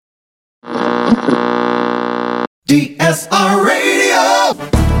DSR Radio.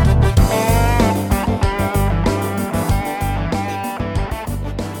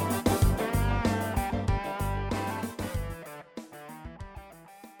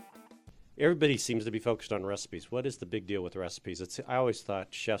 Everybody seems to be focused on recipes. What is the big deal with recipes? I always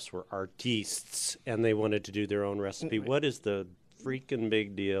thought chefs were artistes and they wanted to do their own recipe. What is the freaking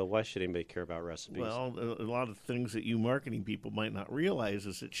big deal? Why should anybody care about recipes? Well, a lot of things that you marketing people might not realize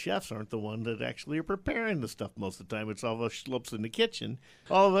is that chefs aren't the one that actually are preparing the stuff most of the time. It's all of us schlubs in the kitchen.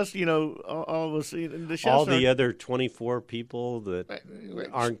 All of us, all of us, the chefs. All the other 24 people that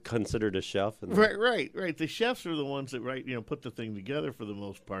aren't considered a chef. Right. The chefs are the ones that put the thing together for the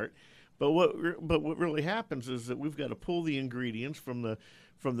most part. But what really happens is that we've got to pull the ingredients from the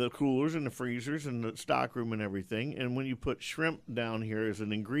coolers and the freezers and the stockroom and everything. And when you put shrimp down here as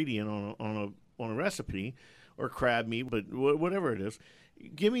an ingredient on a recipe, or crab meat, but whatever it is,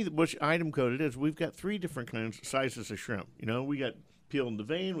 give me which item code it is. We've got 3 different sizes of shrimp. We got peeled in the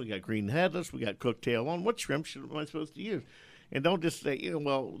vein, we got green headless, we got cooked tail on. What shrimp am I supposed to use? And don't just say,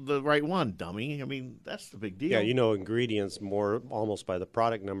 the right one, dummy. I mean, that's the big deal. Yeah, ingredients more almost by the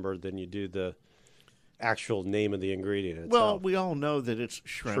product number than you do the actual name of the ingredient itself. Well, we all know that it's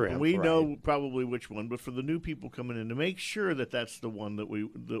shrimp and we know probably which one. But for the new people coming in, to make sure that that's the one that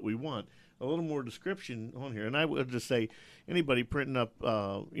we want, a little more description on here. And I would just say, anybody printing up,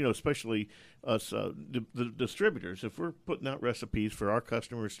 especially us, the distributors, if we're putting out recipes for our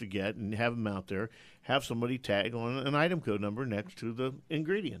customers to get and have them out there, have somebody tag on an item code number next to the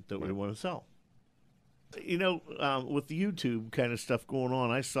ingredient that we want to sell. With the YouTube kind of stuff going on,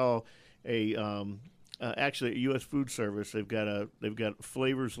 I saw actually at U.S. Food Service, they've got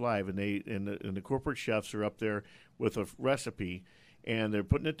Flavors Live, and the corporate chefs are up there with a recipe, and they're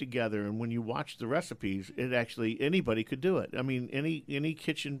putting it together. And when you watch the recipes, it actually anybody could do it. I mean, any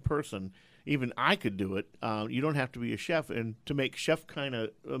kitchen person, even I could do it. You don't have to be a chef and to make chef kind of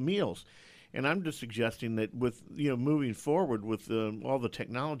meals. And I'm just suggesting that with moving forward with all the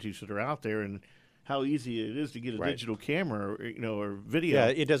technologies that are out there and how easy it is to get a digital camera or video. Yeah,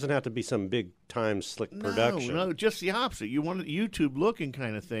 it doesn't have to be some big time slick production. No, just the opposite. You want a YouTube looking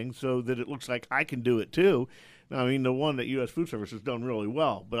kind of thing so that it looks like I can do it too. Now, I mean, the one that U.S. Food Service has done really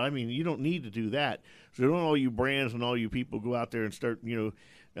well, but I mean, you don't need to do that. So don't all you brands and all you people go out there and start, doing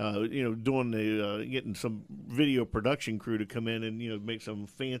getting some video production crew to come in and make some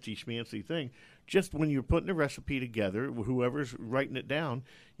fancy schmancy thing. Just when you're putting a recipe together, whoever's writing it down,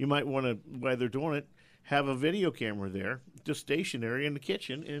 you might want to, while they're doing it, have a video camera there, just stationary in the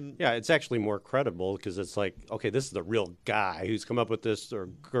kitchen. And yeah, it's actually more credible because it's like, okay, this is the real guy who's come up with this, or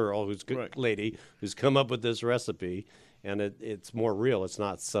girl, lady who's come up with this recipe, and it's more real. It's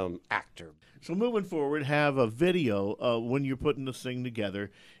not some actor. So moving forward, have a video when you're putting this thing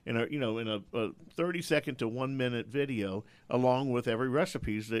together in a 30-second to 1-minute video, along with every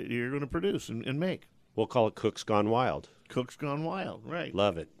recipes that you're going to produce and make. We'll call it Cooks Gone Wild. Cooks Gone Wild, right?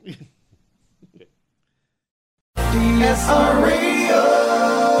 Love it. DSR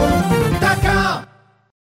Radio.